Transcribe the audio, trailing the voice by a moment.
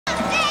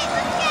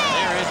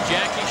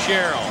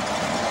Sherrill.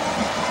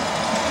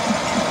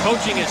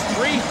 Coaching his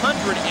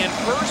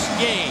 301st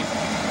game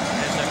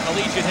as a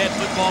collegiate head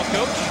football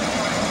coach.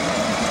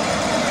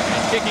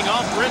 And kicking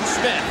off, Brent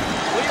Smith.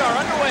 We are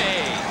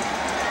underway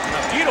on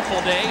a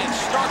beautiful day in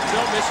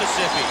Starkville,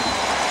 Mississippi.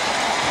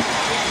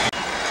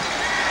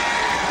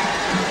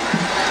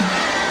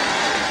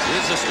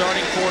 This is the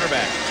starting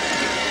quarterback.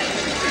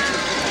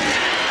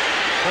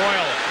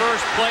 Coyle,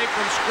 first play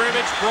from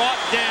scrimmage, brought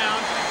down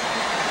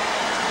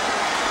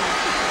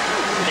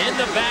in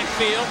the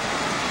backfield.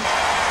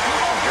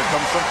 Here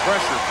comes some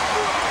pressure.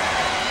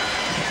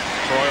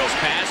 Coyle's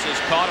pass is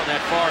caught on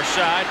that far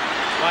side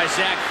by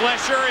Zach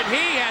Fletcher, and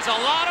he has a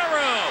lot of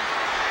room.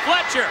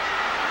 Fletcher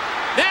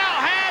now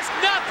has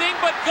nothing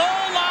but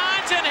goal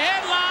lines and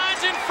headlines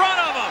in front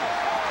of him.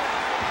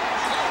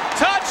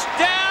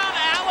 Touchdown,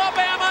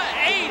 Alabama,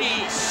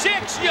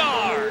 86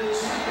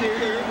 yards.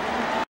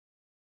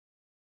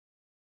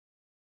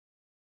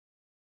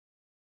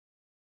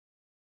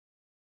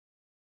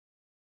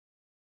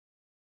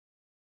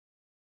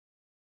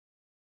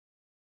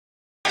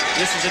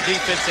 This is a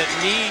defense that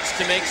needs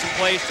to make some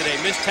plays today.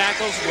 Missed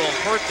tackles will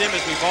hurt them,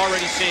 as we've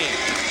already seen.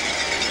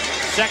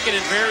 Second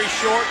and very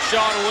short.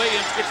 Sean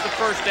Williams gets the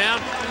first down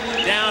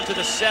to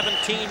the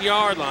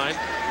 17-yard line.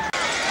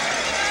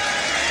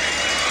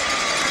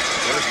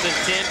 First and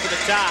 10 for the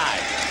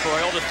Tide.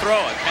 Coyle to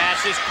throw it.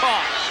 Pass is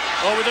caught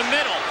over the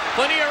middle.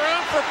 Plenty of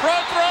room for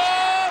Prothro.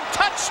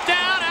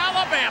 Touchdown,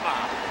 Alabama.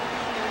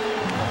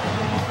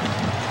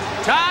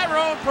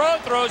 Tyrone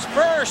Prothro's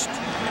first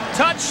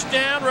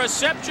touchdown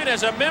reception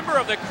as a member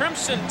of the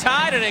Crimson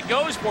Tide, and it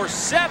goes for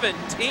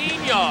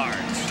 17 yards.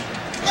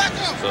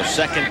 So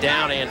second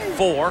down and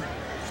 4.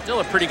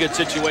 Still a pretty good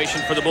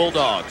situation for the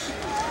Bulldogs.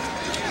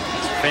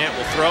 Fant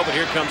will throw, but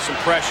here comes some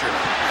pressure.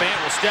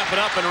 Fant will step it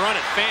up and run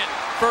it. Fant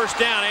first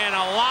down, and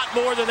a lot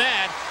more than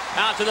that.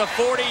 Out to the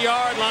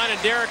 40-yard line,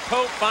 and Derek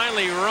Pope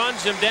finally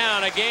runs him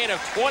down. A gain of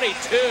 22.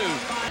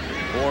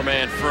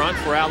 Four-man front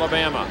for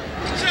Alabama.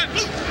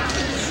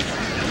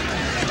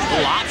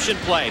 Little option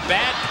play.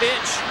 Bad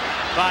pitch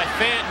by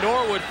Fant.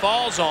 Norwood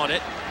falls on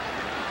it.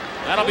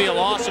 That'll be a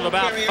loss of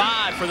about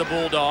 5 for the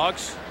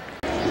Bulldogs.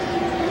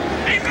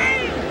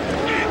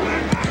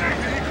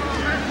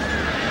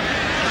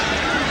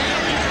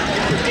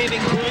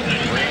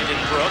 Brandon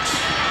Brooks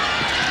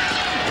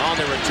on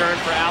the return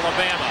for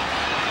Alabama.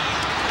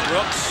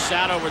 Brooks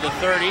out over the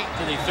 30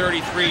 to the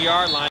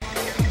 33-yard line.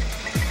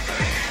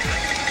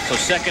 So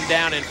second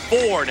down and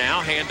 4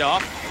 now.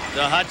 Handoff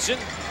to Hudson.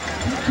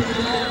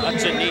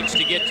 Hudson needs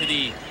to get to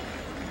the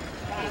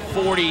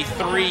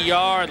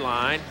 43-yard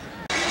line.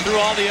 Through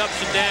all the ups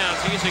and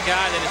downs, he's a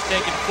guy that has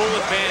taken full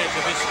advantage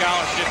of his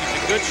scholarship. He's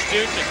a good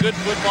student, a good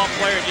football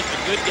player, just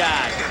a good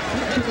guy.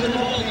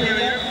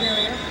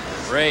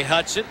 Ray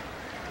Hudson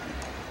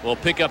will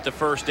pick up the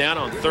first down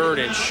on third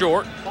and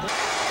short.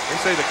 They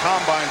say the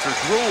combines are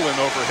drooling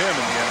over him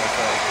in the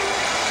NFL.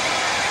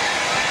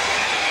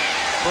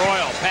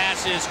 Broyle,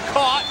 pass is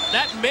caught.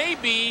 That may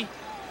be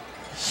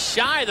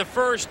shy of the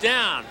first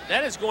down.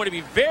 That is going to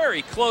be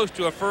very close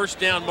to a first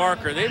down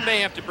marker. They may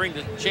have to bring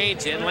the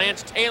chains in.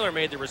 Lance Taylor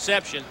made the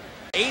reception.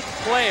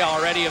 8th play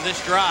already of this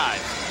drive.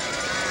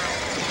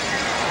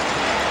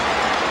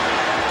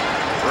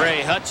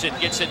 Ray Hudson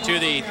gets it to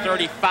the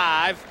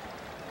 35.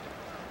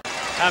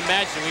 I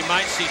imagine we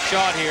might see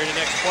Shaw here in the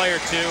next play or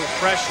two.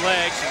 Fresh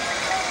legs.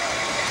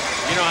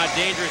 You know how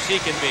dangerous he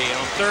can be.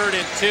 On third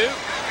and 2.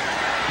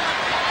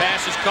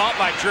 Pass is caught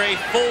by Dre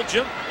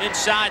Fulgham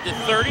inside the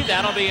 30.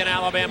 That'll be an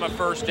Alabama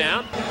first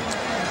down.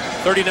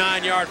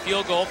 39-yard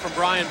field goal from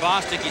Brian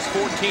Bostic. He's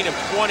 14 of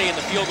 20 in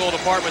the field goal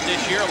department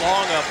this year,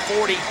 along of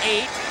 48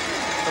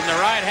 from the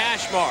right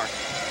hash mark.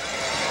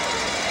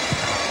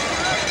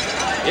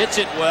 Hits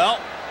it well.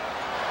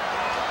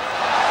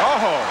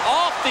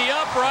 Off the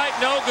upright,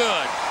 no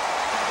good.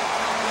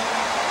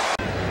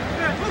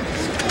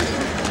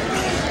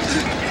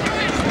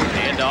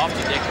 Off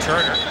to Nick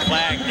Turner.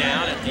 Flag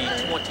down at the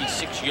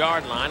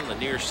 26-yard line on the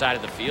near side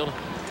of the field.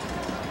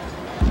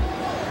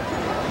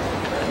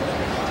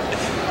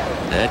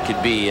 That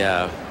could be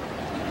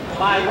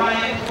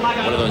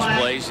one of those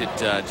plays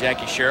that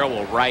Jackie Sherrill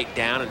will write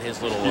down in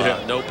his little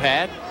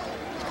notepad.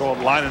 It's called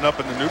lining up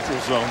in the neutral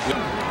zone.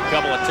 A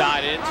couple of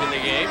tight ends in the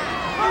game.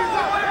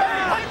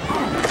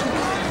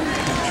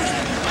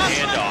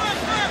 Handoff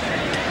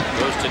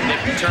goes to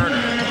Nick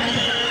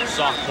Turner,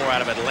 sophomore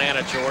out of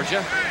Atlanta,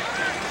 Georgia.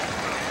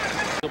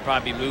 He'll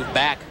probably move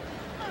back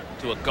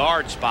to a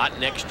guard spot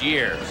next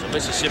year. So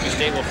Mississippi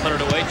State will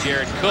punt it away.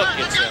 Jared Cook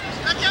gets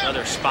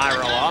another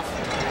spiral off.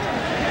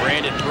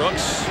 Brandon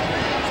Brooks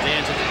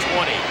stands at the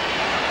 20.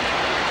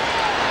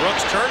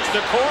 Brooks turns the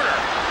corner.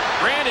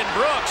 Brandon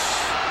Brooks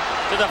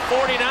to the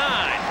 49.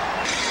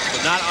 So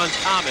not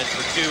uncommon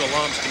for two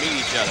alums to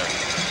meet each other.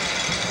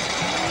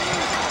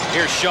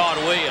 Here's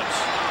Sean Williams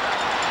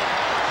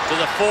to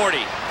the 40.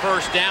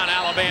 First down,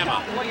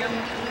 Alabama.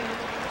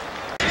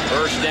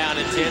 First down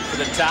and 10 for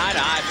the Tide.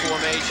 I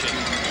formation.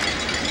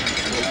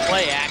 Little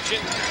play action.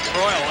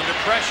 Broyle under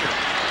pressure.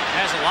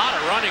 Has a lot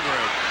of running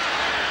room.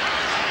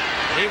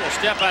 he will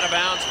step out of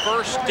bounds.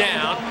 First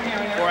down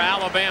for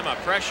Alabama.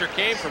 Pressure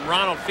came from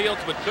Ronald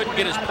Fields, but couldn't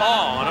get his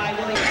paw on him.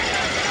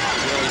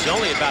 Well, he's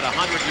only about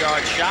 100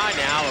 yards shy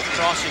now of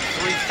crossing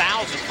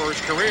 3,000 for his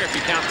career if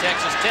you count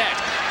Texas Tech.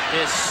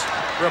 His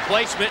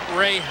replacement,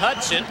 Ray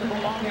Hudson,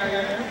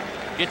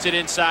 gets it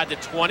inside the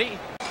 20.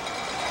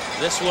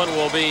 This one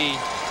will be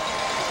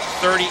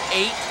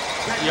 38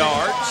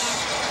 yards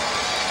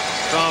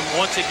from,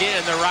 once again,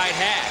 the right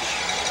hash.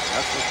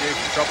 That's what gave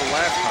him trouble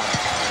last time.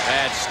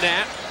 Bad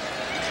snap.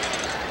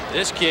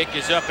 This kick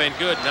is up and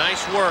good.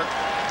 Nice work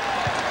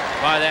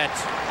by that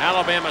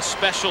Alabama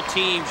special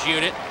teams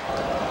unit.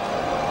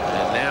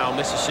 And now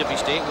Mississippi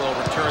State will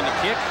return the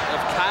kick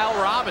of Kyle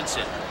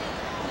Robinson.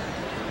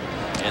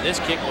 And this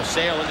kick will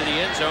sail into the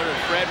end zone, and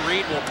Fred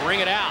Reed will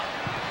bring it out.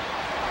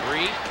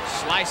 Reed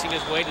slicing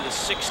his way to the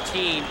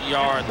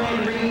 16-yard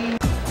line.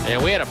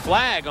 And we had a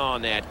flag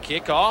on that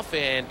kickoff,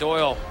 and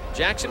Doyle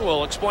Jackson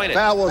will explain it.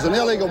 Foul was an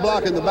illegal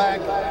block in the back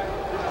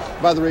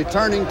by the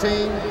returning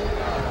team.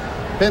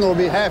 Penalty will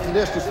be half the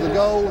distance to the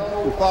goal.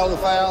 We follow the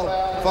foul,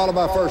 followed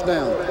by first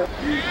down.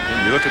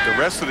 When you look at the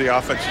rest of the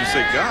offense, you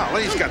say,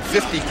 golly, he's got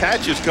 50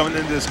 catches coming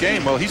into this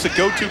game. Well, he's a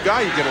go-to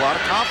guy. You get a lot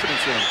of confidence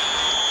in him.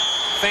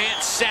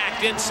 Fant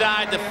sacked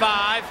inside the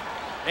 5.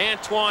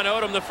 Antoine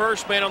Odom, the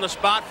first man on the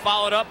spot,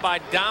 followed up by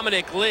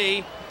Dominic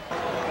Lee.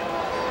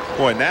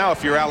 Boy, now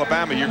if you're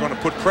Alabama, you're going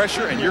to put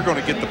pressure and you're going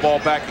to get the ball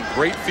back in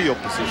great field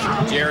position.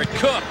 Jared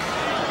Cook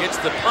gets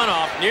the punt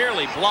off,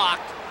 nearly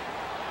blocked.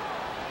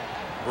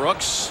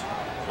 Brooks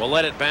will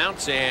let it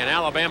bounce, and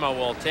Alabama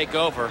will take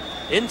over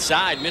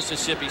inside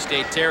Mississippi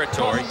State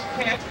territory.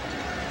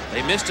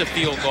 They missed a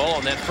field goal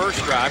on that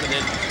first drive and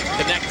then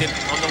connected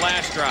on the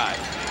last drive.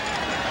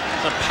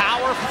 The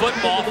power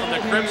football from the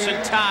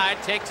Crimson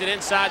Tide takes it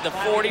inside the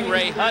 40.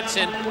 Ray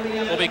Hudson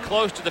will be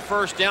close to the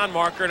first down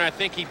marker, and I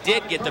think he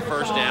did get the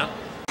first down.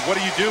 What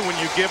do you do when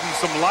you give him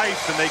some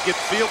life and they get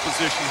field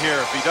position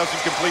here if he doesn't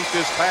complete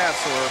this pass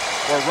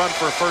or run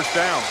for a first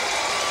down?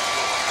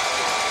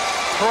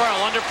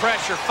 Croyle under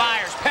pressure,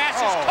 fires,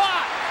 passes,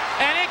 caught,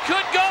 and it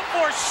could go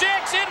for 6.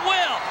 It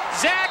will.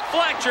 Zach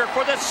Fletcher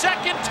for the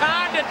second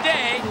time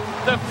today.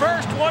 The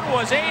first one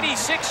was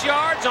 86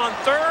 yards on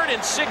 3rd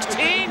and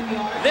 16.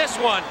 This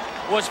one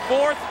was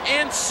 4th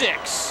and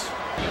 6. It's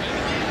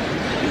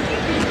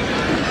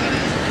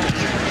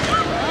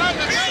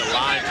a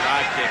line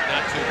drive kick,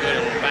 not too good.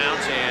 It will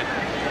bounce, and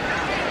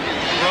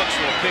Brooks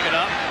will pick it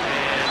up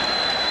and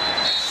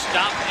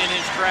stop in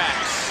his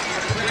tracks.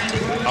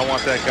 I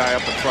want that guy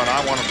up in front. I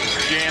want him to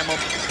jam him,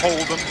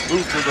 hold him,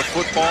 move through the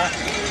football.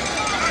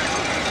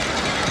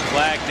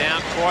 Flag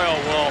down. Croyle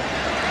will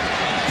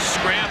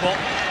scramble.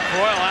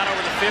 Croyle out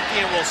over the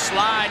 50 and will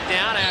slide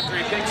down after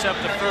he picks up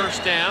the first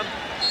down.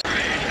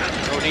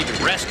 No need to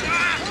rest him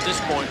at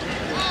this point.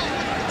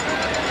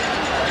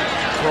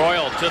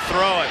 Croyle to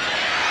throw it.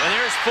 And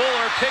there's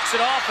Fuller, picks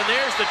it off, and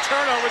there's the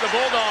turnover the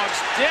Bulldogs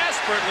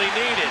desperately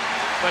needed.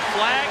 But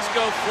flags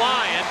go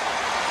flying.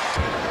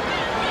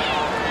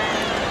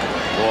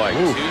 Boy,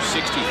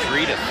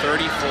 263 to 34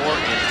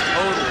 in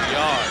total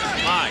yards.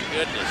 My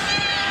goodness.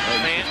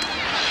 Man.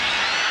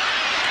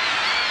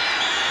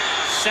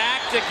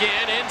 Sacked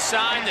again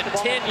inside the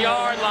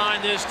 10-yard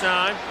line this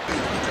time.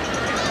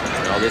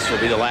 Well, this will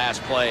be the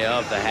last play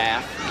of the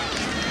half.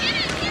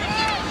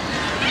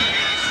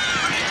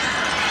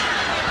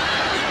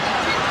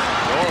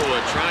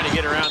 Norwood trying to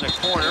get around the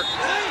corner.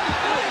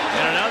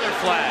 And another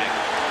flag.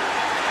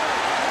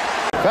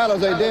 Foul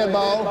is a dead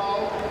ball.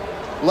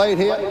 Late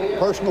hit,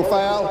 personal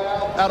foul,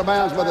 out of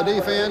bounds by the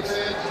defense.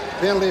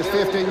 Penalty is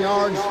 15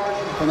 yards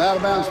from the out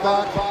of bounds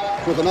spot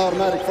with an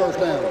automatic first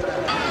down.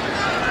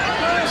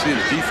 You see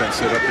the defense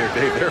sit up there,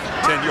 Dave. They're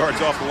 10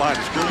 yards off the line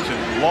of scrimmage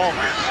and longer.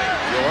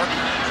 York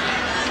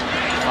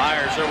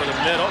fires over the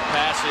middle,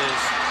 passes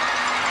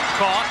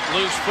caught,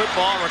 loose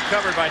football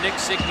recovered by Nick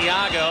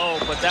Signiago,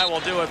 but that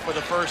will do it for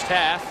the first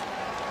half.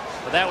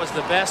 But that was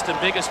the best and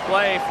biggest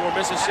play for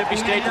Mississippi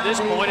State to this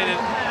point, and it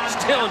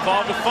still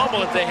involved a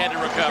fumble if they had to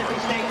recover.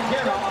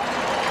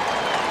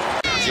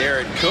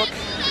 Jared Cook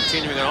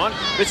continuing on.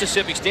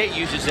 Mississippi State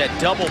uses that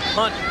double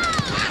punt.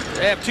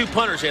 They have 2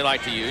 punters they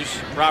like to use.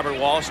 Robert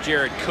Wallace,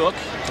 Jared Cook.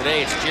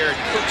 Today it's Jared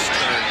Cook's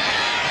turn.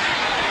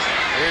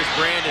 Here's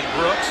Brandon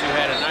Brooks, who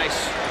had a nice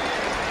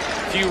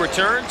few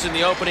returns in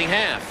the opening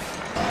half.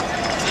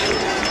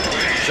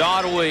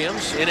 Shawn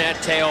Williams in at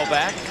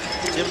tailback.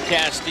 Tim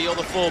Castile,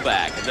 the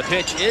fullback. And the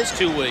pitch is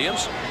to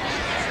Williams.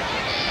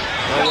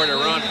 Nowhere to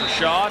run for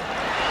Shaw.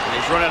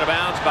 And he's run out of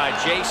bounds by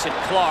Jason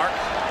Clark.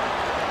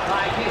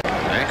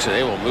 Actually,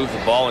 they will move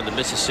the ball into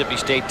Mississippi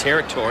State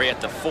territory at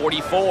the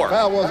 44.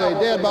 Foul was a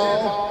dead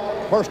ball.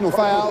 Personal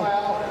foul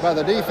by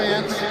the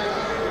defense.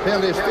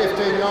 Penalty is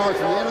 15 yards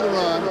from the end of the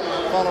run,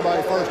 followed by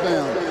a first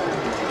down.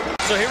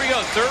 So here we go.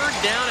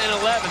 3rd down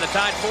and 11. The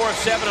Tide 4 of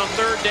 7 on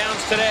 3rd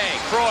downs today.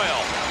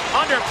 Croyle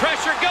under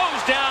pressure,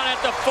 goes down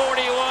at the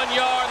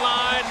 41-yard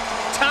line.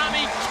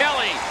 Tommy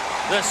Kelly,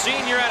 the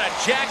senior out of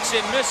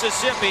Jackson,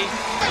 Mississippi.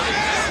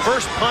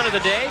 First punt of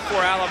the day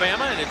for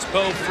Alabama, and it's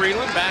Bo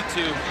Freeland back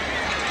to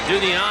do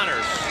the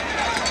honors.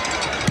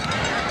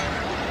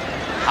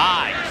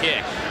 High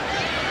kick.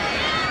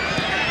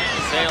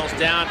 Sails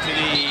down to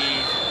the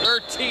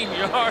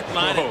 13-yard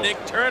line, and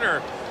Nick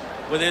Turner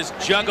with his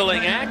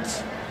juggling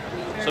act.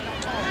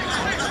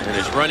 And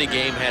his running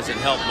game hasn't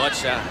helped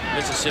much.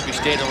 Mississippi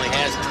State only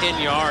has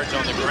 10 yards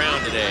on the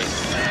ground today.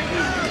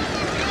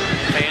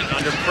 Fan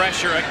under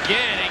pressure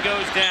again. He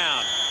goes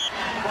down.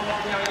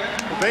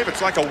 Well, Dave,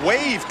 it's like a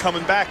wave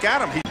coming back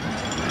at him.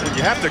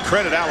 You have to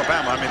credit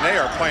Alabama. I mean,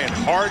 they are playing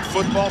hard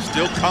football,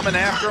 still coming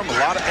after him, a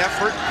lot of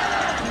effort.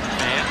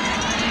 Man,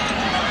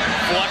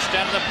 flushed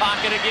out of the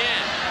pocket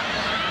again.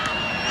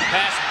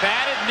 Pass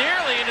batted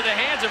nearly into the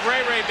hands of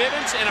Ray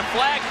Bivens, and a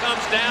flag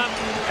comes down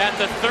at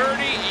the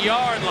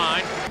 30-yard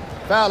line.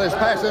 Foul is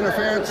pass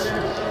interference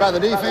by the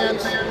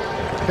defense.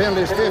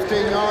 Penalty is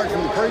 15 yards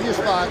from the previous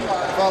spot,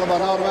 followed by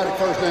an automatic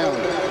first down.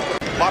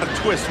 A lot of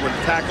twists when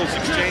tackles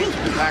exchange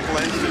in the tackle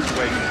end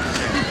situation.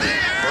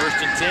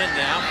 First and 10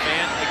 now.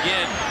 Fan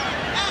again.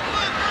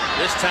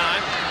 This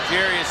time,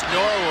 Jarius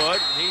Norwood.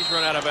 He's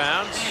run out of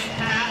bounds.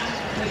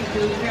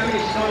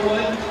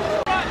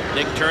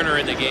 Nick Turner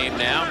in the game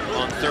now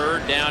on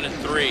 3rd down and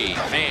 3.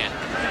 Fan.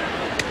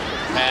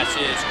 Pass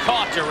is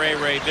caught to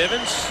Ray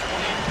Bivens.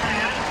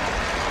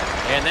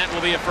 And that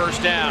will be a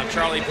first down.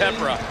 Charlie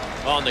Peppera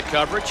on the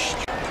coverage.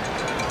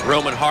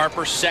 Roman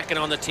Harper, second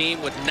on the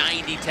team with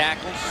 90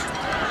 tackles.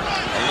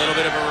 A little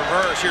bit of a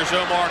reverse. Here's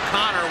Omar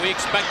Connor. We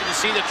expected to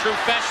see the true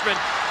freshman.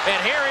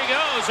 And here he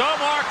goes,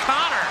 Omar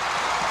Connor.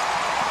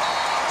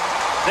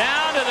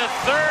 Down to the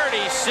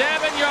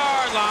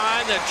 37-yard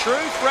line. The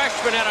true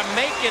freshman out of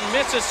Macon,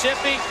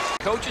 Mississippi.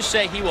 Coaches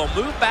say he will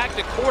move back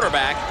to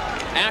quarterback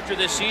after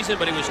this season,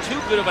 but he was too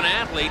good of an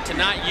athlete to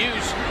not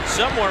use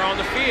somewhere on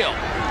the field.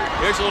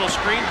 Here's a little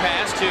screen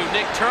pass to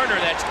Nick Turner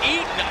that's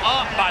eaten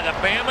up by the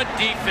Bama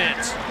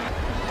defense.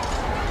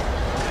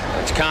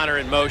 That's Connor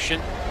in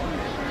motion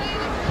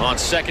on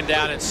 2nd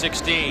down and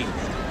 16.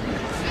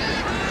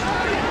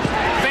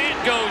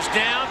 Fant goes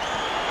down.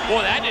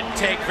 Boy, that didn't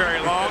take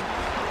very long.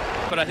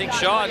 But I think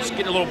Shaw's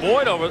getting a little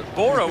bored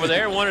over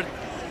there and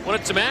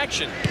wanted some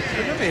action.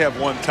 They only have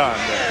one time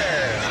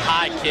there.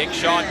 High kick.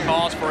 Shaw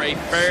calls for a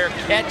fair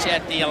catch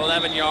at the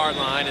 11-yard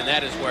line, and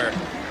that is where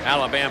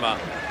Alabama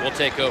will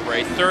take over.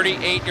 A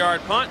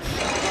 38-yard punt.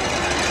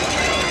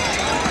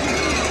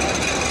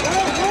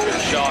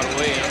 Here's Shawn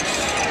Williams.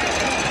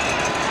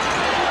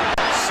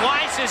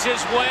 Slices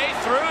his way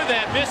through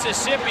that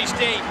Mississippi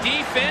State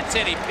defense,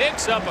 and he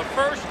picks up a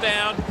first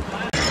down.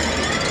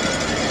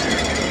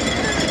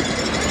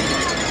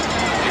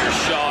 Here's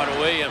Shawn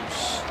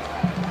Williams.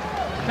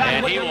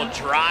 And he will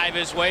drive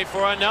his way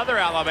for another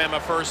Alabama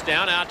first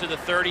down out to the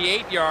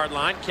 38-yard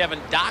line. Kevin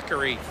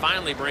Dockery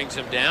finally brings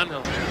him down.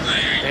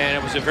 And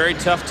it was a very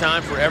tough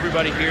time for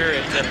everybody here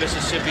at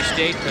Mississippi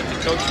State, but the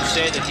coaches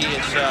say that he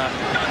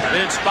has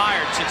been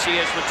inspired since he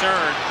has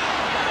returned.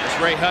 As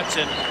Ray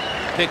Hudson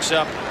picks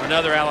up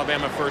another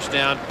Alabama first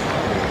down.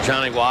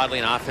 Johnny Wadley,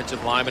 an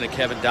offensive lineman, and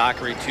Kevin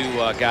Dockery, two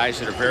guys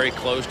that are very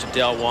close to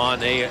Del Juan.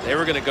 They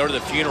were going to go to the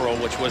funeral,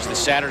 which was the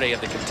Saturday of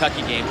the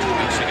Kentucky game 2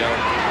 weeks ago.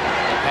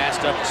 They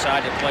passed up,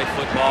 decided to play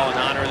football and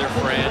honor their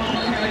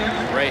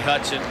friend. Ray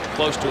Hudson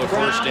close to a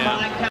first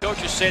down.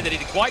 Coaches say that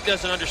he quite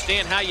doesn't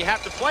understand how you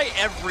have to play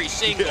every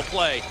single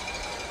play.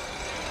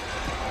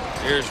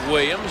 Here's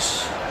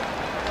Williams.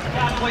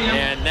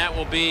 And that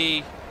will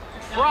be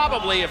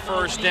probably a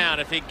first down.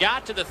 If he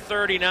got to the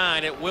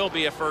 39, it will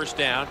be a first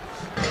down.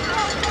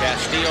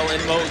 Castile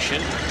in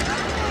motion.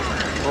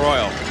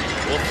 Royal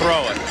will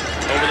throw it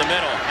over the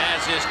middle.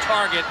 Has his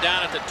target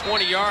down at the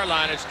 20-yard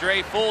line. It's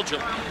Dre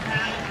Fulgham,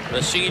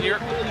 the senior.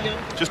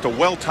 Just a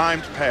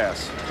well-timed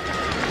pass.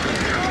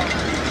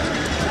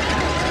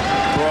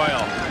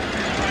 Royal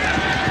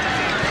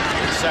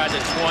inside the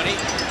 20.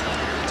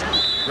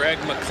 Greg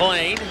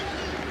McLean.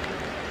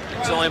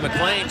 It's only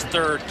McLean's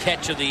 3rd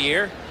catch of the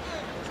year.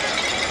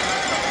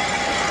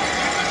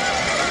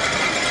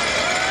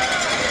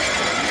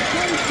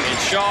 And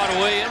Shawn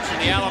Williams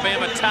and the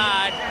Alabama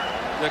Tide.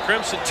 The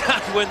Crimson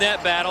Tide win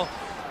that battle.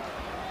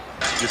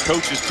 Your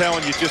coach is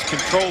telling you just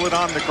control it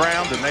on the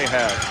ground, and they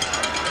have.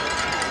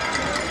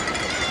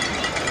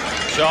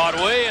 Shawn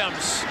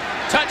Williams.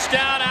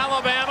 Touchdown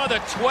Alabama, the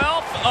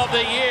 12th of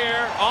the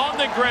year on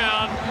the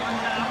ground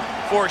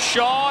for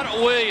Shawn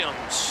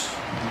Williams.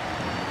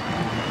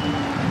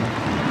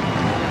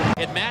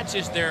 It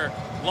matches their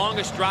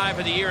longest drive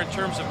of the year in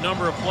terms of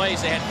number of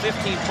plays. They had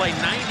 15-play,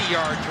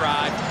 90-yard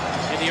drive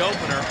in the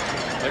opener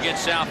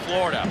against South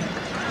Florida.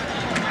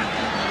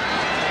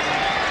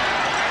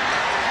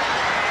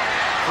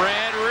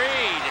 Fred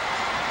Reed.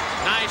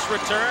 Nice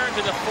return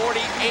to the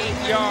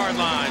 48-yard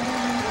line.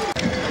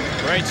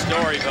 Great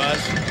story, Buzz.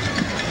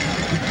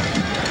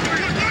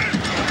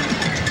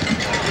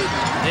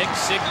 Nick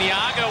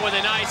Signiago with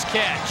a nice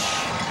catch.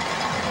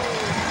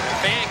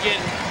 Fan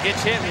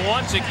gets hit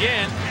once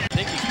again. I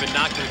think he's been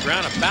knocked to the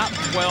ground about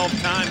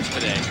 12 times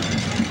today.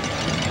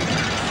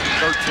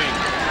 13.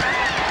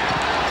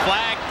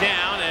 Flag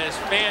down as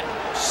Fan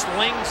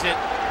slings it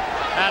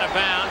out of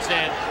bounds,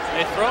 and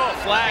they throw a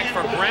flag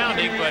for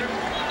grounding, but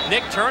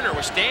Nick Turner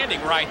was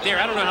standing right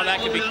there. I don't know how that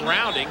could be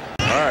grounding.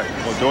 All right,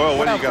 well, Doyle,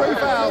 what do you got? 3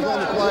 fouls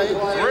on the play.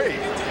 3.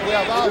 We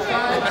have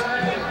offside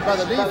by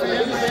the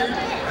defense,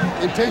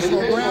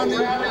 intentional grounding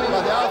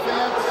by the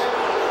offense.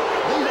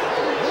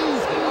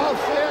 These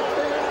offset,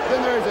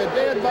 then there's a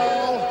dead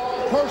ball,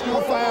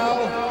 personal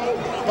foul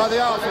by the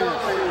offense.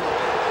 15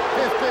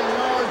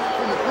 yards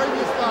from the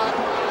previous spot,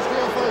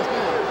 still first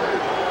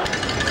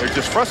down. They're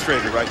just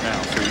frustrated right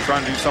now, so you're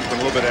trying to do something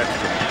a little bit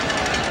extra.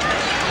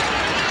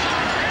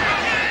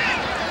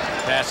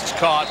 Pass is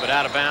caught, but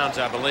out of bounds,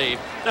 I believe.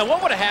 Now,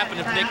 what would have happened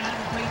if Nick...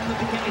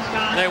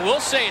 They will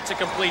say it's a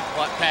complete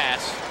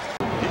pass.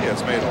 He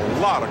has made a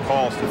lot of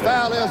calls today.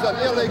 Foul is an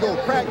illegal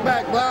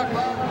crackback block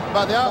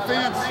by the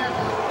offense.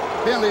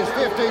 Penalty is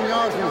 15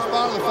 yards from the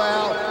spot of the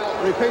foul,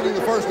 repeating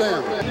the first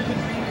down.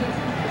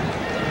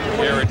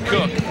 Jared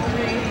Cook.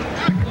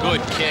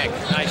 Good kick.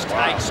 Nice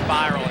tight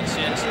spiral and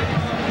sends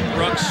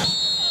Brooks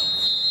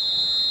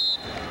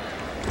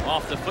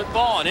off the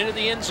football and into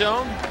the end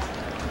zone.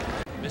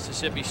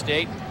 Mississippi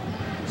State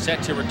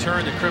set to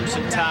return the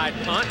Crimson Tide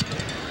punt.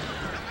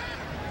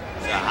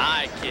 It's a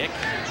high kick.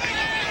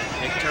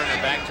 Nick Turner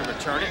back to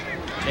return it.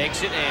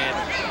 Takes it and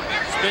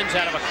spins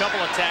out of a couple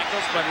of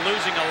tackles, but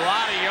losing a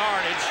lot of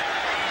yardage.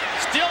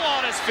 Still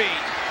on his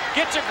feet.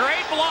 Gets a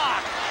great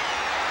block.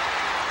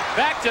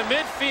 Back to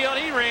midfield.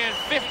 He ran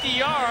 50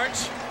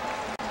 yards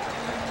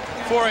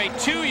for a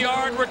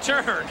 2-yard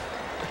return.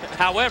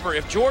 However,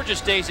 if Georgia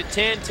stays at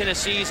 10,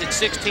 Tennessee's at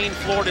 16,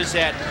 Florida's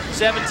at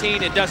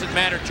 17, it doesn't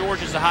matter.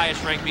 Georgia's the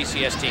highest ranked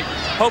BCS team.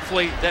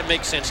 Hopefully that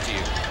makes sense to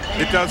you.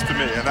 It does to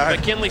me. And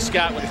McKinley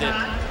Scott with it.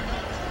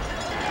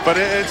 But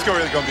it's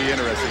really going to be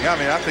interesting. I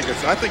mean, I think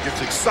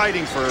it's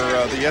exciting for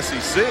the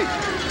SEC.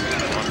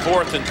 On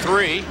 4th and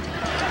 3.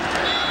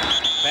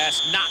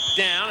 Pass knocked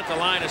down at the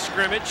line of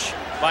scrimmage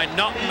by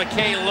Naughton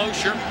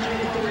McKay-Loescher.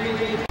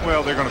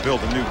 Well, they're going to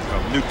build a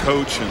new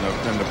coach,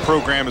 and the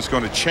program is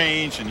going to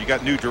change, and you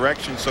got new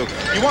direction. So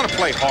you want to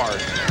play hard.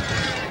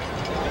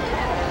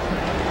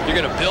 You're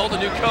going to build a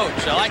new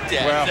coach. I like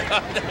that. Well,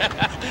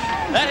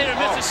 that hit a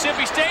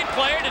Mississippi State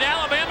player. Did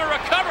Alabama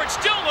recover? It's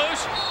still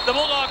loose. The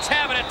Bulldogs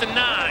have it at the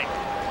 9.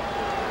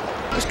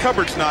 This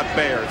cupboard's not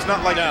bare. It's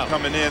not like you're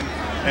coming in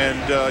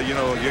and you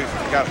know, you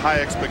got high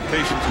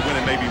expectations of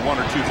winning maybe 1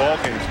 or 2 ball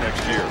games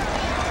next year.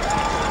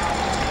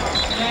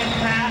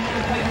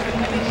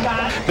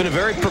 Been a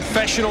very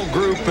professional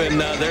group, and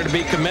they're to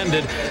be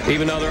commended,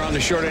 even though they're on the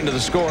short end of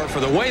the score, for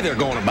the way they're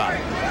going about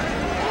it.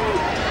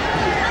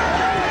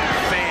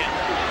 Fan.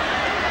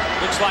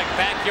 Looks like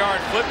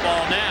backyard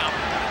football now.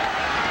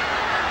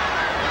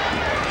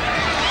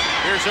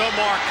 Here's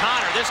Omar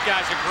Connor. This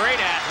guy's a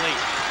great athlete.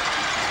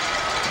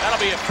 That'll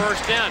be a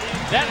first down.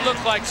 That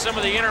looked like some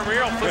of the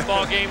intramural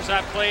football games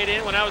I played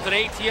in when I was at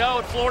ATO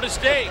at Florida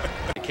State.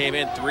 They came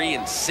in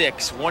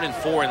 3-6,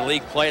 1-4 in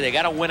league play. They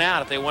got to win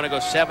out if they want to go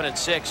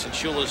 7-6 in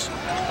Shula's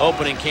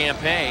opening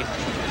campaign.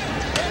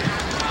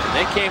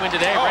 They came in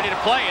today ready to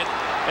play it,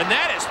 and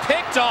that is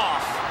picked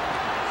off.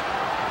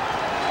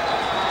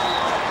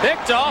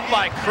 Picked off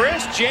by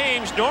Chris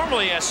James,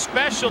 normally a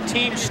special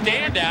team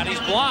standout.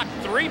 He's blocked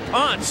 3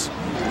 punts.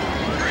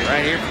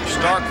 Right here from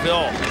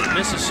Starkville,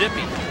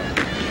 Mississippi.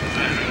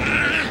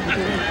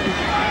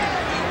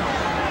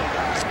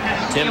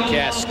 Tim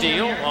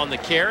Castile on the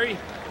carry.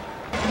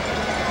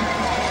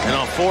 And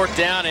on 4th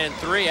down and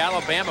 3,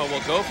 Alabama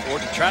will go for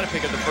it to try to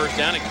pick up the first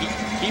down and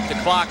keep the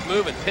clock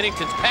moving.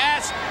 Pennington's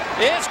pass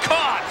is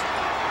caught.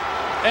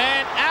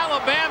 And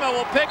Alabama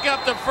will pick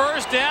up the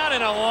first down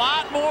and a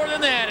lot more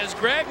than that as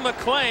Greg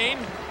McLean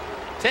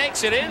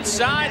takes it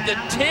inside the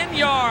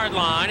 10-yard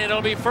line.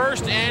 It'll be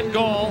 1st and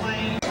goal.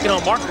 You know,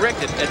 Mark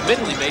Richt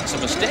admittedly made some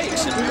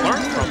mistakes and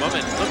learned from them,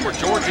 and look where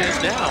Georgia is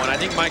now. And I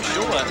think Mike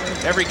Shula,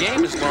 every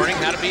game, is learning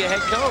how to be a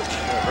head coach.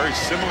 Yeah, very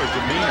similar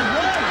demeanor.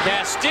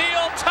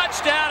 Castile,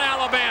 touchdown,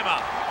 Alabama.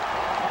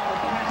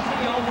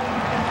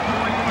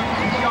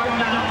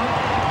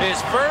 His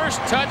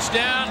first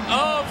touchdown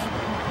of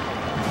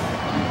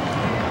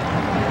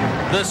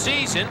the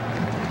season.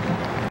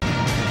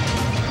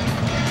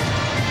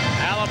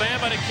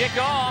 Alabama to kick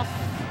off.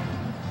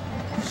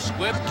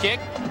 Swift kick.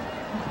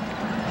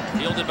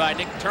 Fielded by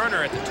Nick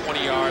Turner at the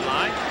 20-yard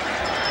line.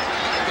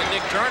 Look at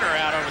Nick Turner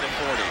out over the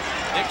 40.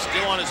 Nick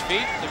still on his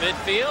feet to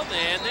midfield,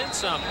 and then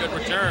some. Good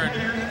return.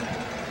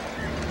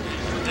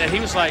 And he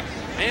was like,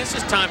 man, it's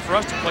just time for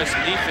us to play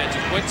some defense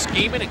and quit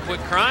scheming and quit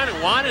crying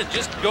and whining and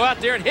just go out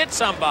there and hit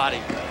somebody.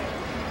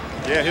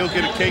 Yeah, he'll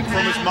get a cake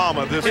from his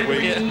mama this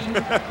week.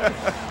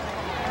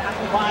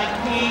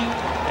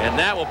 And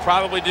that will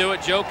probably do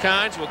it. Joe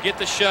Kynes will get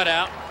the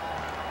shutout.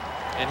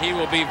 And he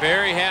will be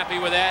very happy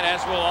with that,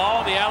 as will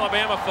all the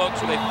Alabama folks,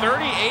 with a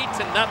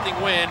 38-0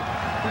 win.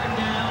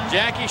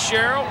 Jackie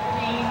Sherrill,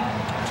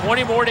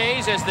 20 more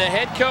days as the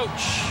head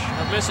coach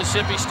of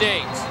Mississippi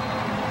State.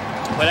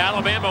 But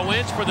Alabama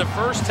wins for the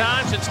first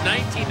time since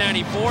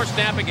 1994,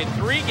 snapping a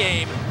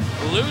 3-game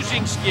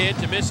losing skid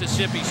to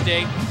Mississippi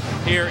State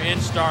here in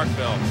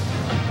Starkville.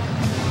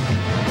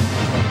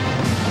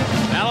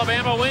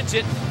 Alabama wins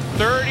it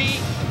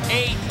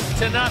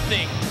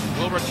 38-0.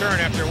 We'll return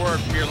after word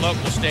from your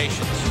local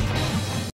stations.